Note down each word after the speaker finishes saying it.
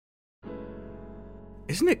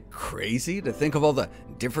Isn't it crazy to think of all the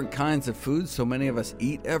different kinds of foods so many of us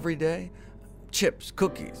eat every day? Chips,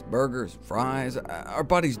 cookies, burgers, fries. Our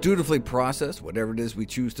bodies dutifully process whatever it is we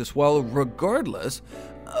choose to swallow, regardless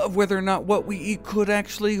of whether or not what we eat could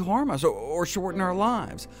actually harm us or shorten our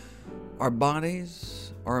lives. Our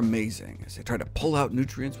bodies are amazing as they try to pull out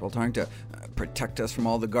nutrients while trying to protect us from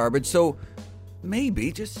all the garbage. So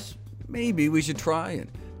maybe, just maybe, we should try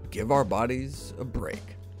and give our bodies a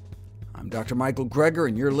break. I'm Dr. Michael Greger,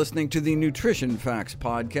 and you're listening to the Nutrition Facts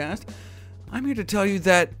Podcast. I'm here to tell you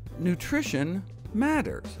that nutrition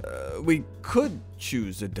matters. We could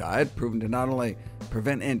choose a diet proven to not only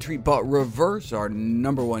prevent and treat, but reverse our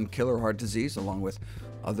number one killer, heart disease, along with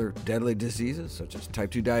other deadly diseases such as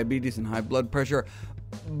type 2 diabetes and high blood pressure.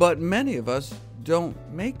 But many of us don't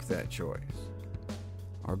make that choice.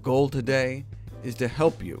 Our goal today is to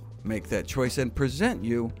help you make that choice and present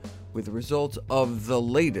you with the results of the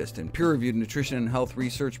latest and peer-reviewed nutrition and health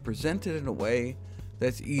research presented in a way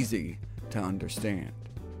that's easy to understand.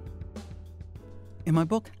 In my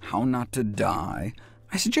book, How Not to Die,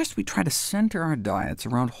 I suggest we try to center our diets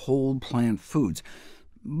around whole plant foods.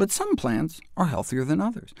 But some plants are healthier than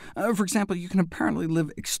others. For example, you can apparently live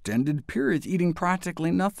extended periods eating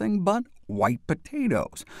practically nothing but white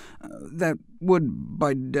potatoes. That would,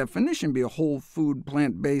 by definition, be a whole food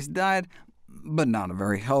plant-based diet, but not a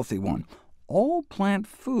very healthy one. All plant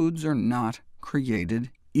foods are not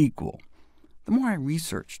created equal. The more I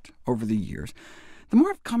researched over the years, the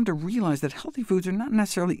more I've come to realize that healthy foods are not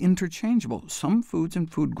necessarily interchangeable. Some foods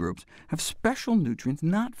and food groups have special nutrients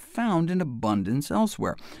not found in abundance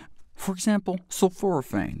elsewhere. For example,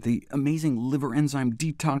 sulforaphane, the amazing liver enzyme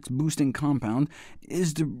detox-boosting compound,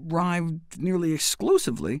 is derived nearly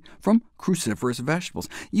exclusively from cruciferous vegetables.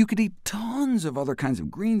 You could eat tons of other kinds of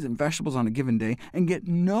greens and vegetables on a given day and get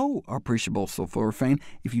no appreciable sulforaphane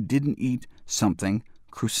if you didn't eat something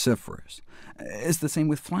cruciferous. It's the same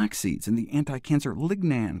with flax seeds and the anti-cancer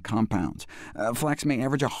lignan compounds. Flax may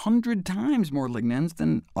average 100 times more lignans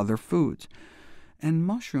than other foods. And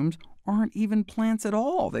mushrooms aren't even plants at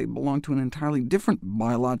all. They belong to an entirely different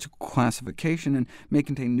biological classification and may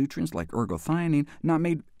contain nutrients like ergothioneine not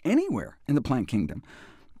made anywhere in the plant kingdom.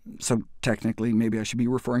 So technically, maybe I should be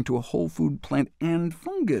referring to a whole food plant and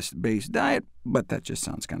fungus-based diet, but that just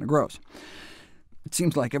sounds kind of gross. It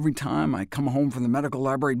seems like every time I come home from the medical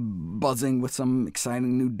library buzzing with some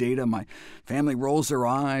exciting new data, my family rolls their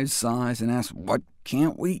eyes, sighs, and asks, "What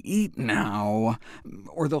can't we eat now?"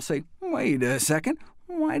 Or they'll say, "Wait a second,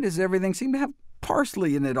 why does everything seem to have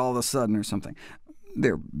parsley in it all of a sudden," or something.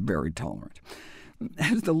 They're very tolerant.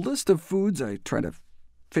 As the list of foods I try to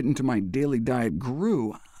fit into my daily diet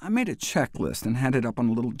grew, I made a checklist and had it up on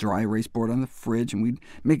a little dry erase board on the fridge, and we'd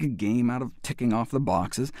make a game out of ticking off the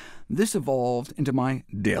boxes. This evolved into my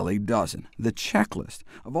daily dozen, the checklist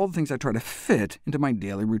of all the things I try to fit into my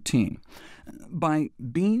daily routine. By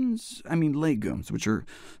beans, I mean legumes, which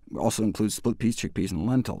also include split peas, chickpeas, and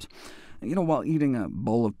lentils. While eating a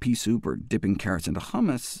bowl of pea soup or dipping carrots into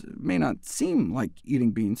hummus may not seem like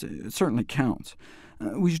eating beans, it certainly counts.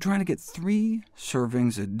 We should try to get 3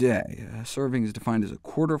 servings a day. A serving is defined as a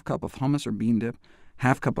quarter of a cup of hummus or bean dip,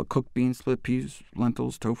 half cup of cooked beans, split peas,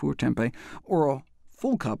 lentils, tofu or tempeh, or a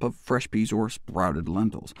full cup of fresh peas or sprouted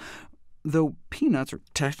lentils. Though peanuts are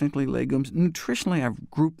technically legumes, nutritionally I've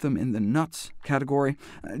grouped them in the nuts category,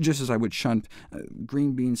 just as I would shunt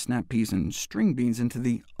green beans, snap peas, and string beans into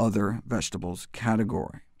the other vegetables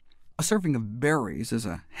category. A serving of berries is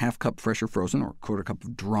a half cup fresh or frozen, or quarter cup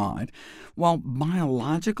of dried. While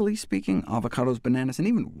biologically speaking, avocados, bananas, and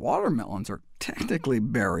even watermelons are technically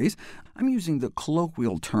berries, I'm using the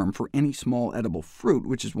colloquial term for any small edible fruit,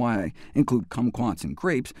 which is why I include kumquats and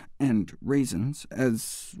grapes, and raisins,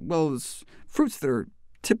 as well as fruits that are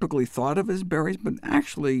typically thought of as berries, but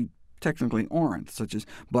actually technically aren't, such as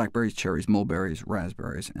blackberries, cherries, mulberries,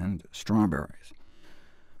 raspberries, and strawberries.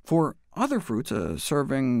 For other fruits, a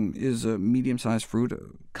serving is a medium-sized fruit, a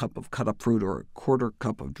cup of cut-up fruit, or a quarter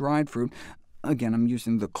cup of dried fruit. Again, I'm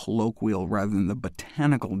using the colloquial rather than the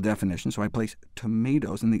botanical definition, so I place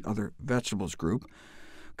tomatoes in the other vegetables group.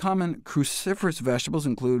 Common cruciferous vegetables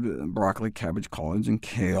include broccoli, cabbage, collards, and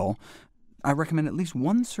kale. I recommend at least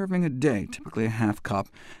 1 serving a day, typically a half cup,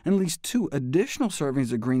 and at least 2 additional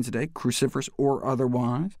servings of greens a day, cruciferous or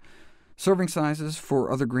otherwise. Serving sizes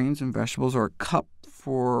for other greens and vegetables are a cup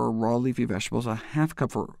for raw leafy vegetables, a half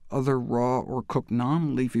cup for other raw or cooked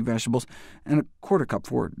non-leafy vegetables, and a quarter cup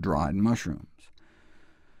for dried mushrooms.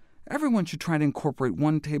 Everyone should try to incorporate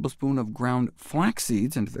 1 tablespoon of ground flax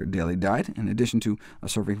seeds into their daily diet, in addition to a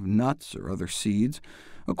serving of nuts or other seeds.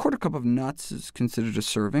 A quarter cup of nuts is considered a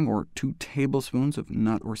serving, or 2 tablespoons of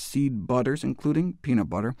nut or seed butters, including peanut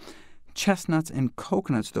butter. Chestnuts and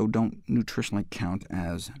coconuts, though, don't nutritionally count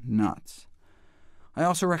as nuts. I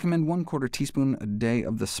also recommend 1/4 teaspoon a day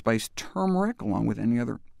of the spice turmeric, along with any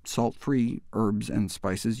other salt-free herbs and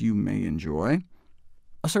spices you may enjoy.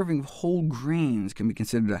 A serving of whole grains can be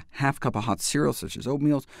considered a ½ cup of hot cereal, such as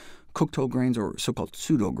oatmeal, cooked whole grains, or so-called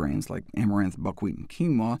pseudo-grains like amaranth, buckwheat, and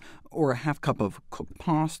quinoa, or a ½ cup of cooked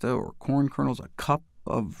pasta or corn kernels, a cup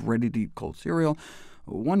of ready-to-eat cold cereal,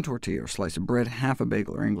 1 tortilla or slice of bread, half a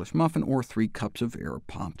bagel or English muffin, or 3 cups of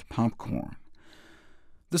air-popped popcorn.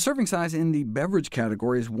 The serving size in the beverage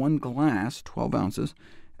category is 1 glass, 12 ounces,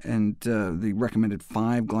 and the recommended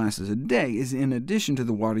 5 glasses a day is in addition to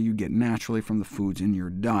the water you get naturally from the foods in your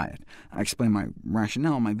diet. I explain my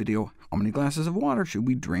rationale in my video, How Many Glasses of Water Should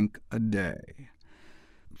We Drink a Day?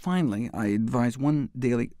 Finally, I advise 1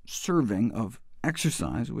 daily serving of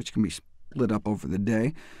exercise, which can be split up over the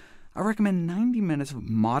day. I recommend 90 minutes of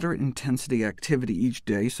moderate-intensity activity each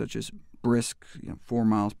day, such as brisk 4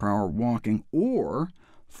 miles per hour walking, or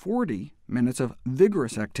 40 minutes of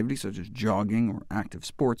vigorous activity, such as jogging or active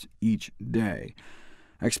sports, each day.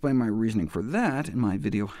 I explain my reasoning for that in my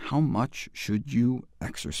video, How Much Should You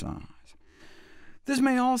Exercise? This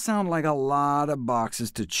may all sound like a lot of boxes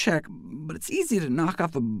to check, but it's easy to knock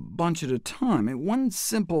off a bunch at a time. One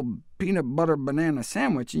simple peanut butter banana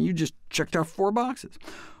sandwich, and you just checked off 4 boxes.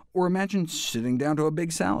 Or imagine sitting down to a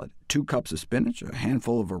big salad, 2 cups of spinach, a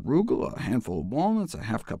handful of arugula, a handful of walnuts, a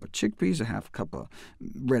 ½ cup of chickpeas, a ½ cup of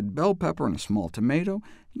red bell pepper, and a small tomato.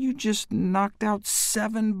 You just knocked out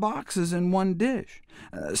 7 boxes in one dish.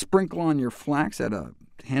 Sprinkle on your flax, add a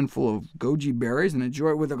handful of goji berries, and enjoy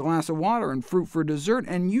it with a glass of water and fruit for dessert,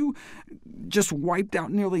 and you just wiped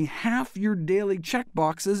out nearly half your daily check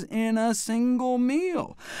boxes in a single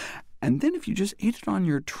meal. And then if you just ate it on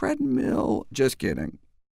your treadmill— just kidding.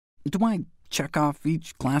 Do I check off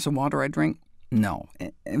each glass of water I drink? No.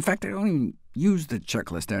 In fact, I don't even use the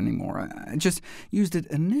checklist anymore. I just used it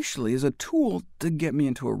initially as a tool to get me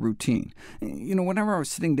into a routine. Whenever I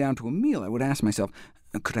was sitting down to a meal, I would ask myself,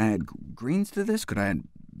 could I add greens to this? Could I add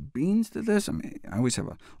beans to this? I always have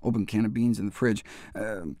an open can of beans in the fridge.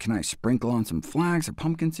 Can I sprinkle on some flax or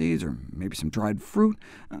pumpkin seeds, or maybe some dried fruit?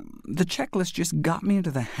 The checklist just got me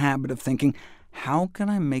into the habit of thinking, how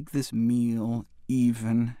can I make this meal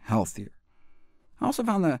even healthier? I also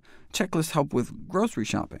found the checklist helped with grocery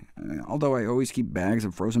shopping. Although I always keep bags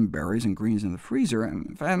of frozen berries and greens in the freezer,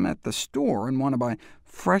 if I'm at the store and want to buy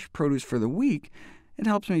fresh produce for the week, it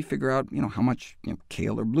helps me figure out how much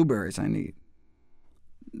kale or blueberries I need.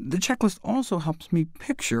 The checklist also helps me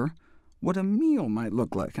picture what a meal might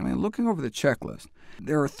look like. Looking over the checklist,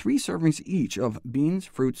 there are 3 servings each of beans,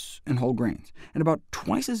 fruits, and whole grains, and about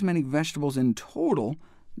twice as many vegetables in total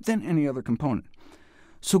than any other component.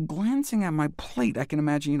 So glancing at my plate, I can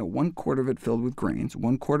imagine 1/4 of it filled with grains,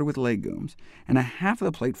 1/4 with legumes, and a half of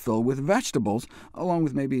the plate filled with vegetables, along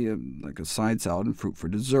with maybe a side salad and fruit for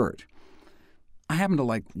dessert. I happen to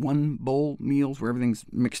like 1-bowl meals where everything's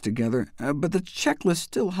mixed together, but the checklist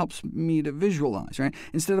still helps me to visualize. Right?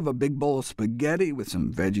 Instead of a big bowl of spaghetti with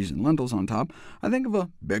some veggies and lentils on top, I think of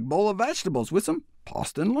a big bowl of vegetables with some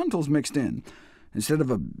pasta and lentils mixed in. Instead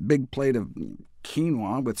of a big plate of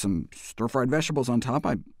quinoa with some stir-fried vegetables on top,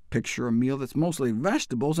 I picture a meal that's mostly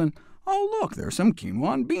vegetables, and oh look, there's some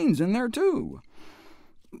quinoa and beans in there too.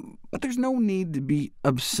 But there's no need to be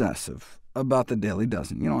obsessive about the daily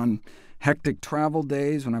dozen. On hectic travel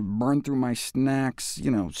days, when I've burned through my snacks,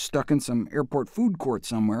 stuck in some airport food court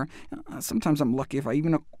somewhere, sometimes I'm lucky if I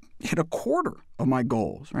even hit 1/4 of my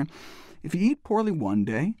goals. Right? If you eat poorly one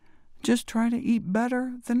day, just try to eat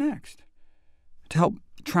better the next. To help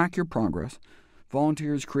track your progress,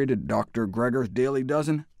 volunteers created Dr. Greger's Daily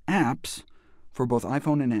Dozen apps for both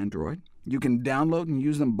iPhone and Android. You can download and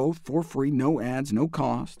use them both for free, no ads, no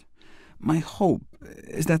cost. My hope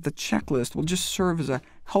is that the checklist will just serve as a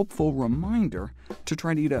helpful reminder to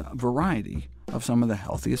try to eat a variety of some of the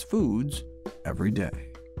healthiest foods every day.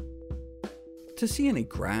 To see any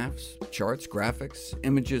graphs, charts, graphics,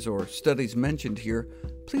 images, or studies mentioned here,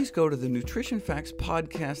 please go to the Nutrition Facts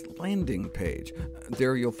podcast landing page.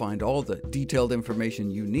 There you'll find all the detailed information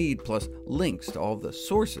you need, plus links to all the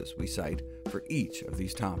sources we cite for each of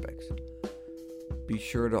these topics. Be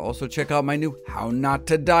sure to also check out my new How Not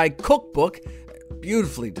to Die cookbook,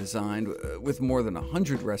 beautifully designed with more than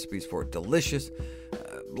 100 recipes for delicious,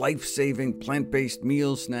 life-saving plant-based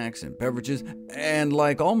meals, snacks, and beverages. And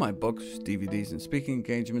like all my books, DVDs, and speaking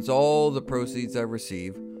engagements, all the proceeds I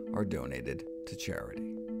receive are donated to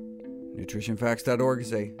charity. NutritionFacts.org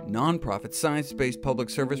is a nonprofit, science-based public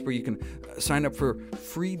service where you can sign up for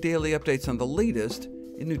free daily updates on the latest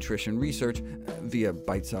in nutrition research via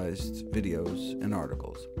bite-sized videos and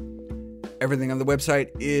articles. Everything on the website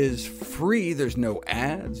is free. There's no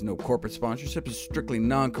ads, no corporate sponsorship. It's strictly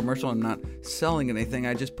non-commercial. I'm not selling anything.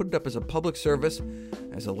 I just put it up as a public service,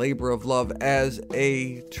 as a labor of love, as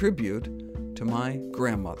a tribute to my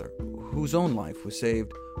grandmother, whose own life was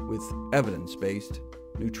saved with evidence-based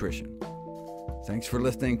nutrition. Thanks for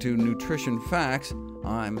listening to Nutrition Facts.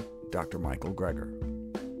 I'm Dr. Michael Greger.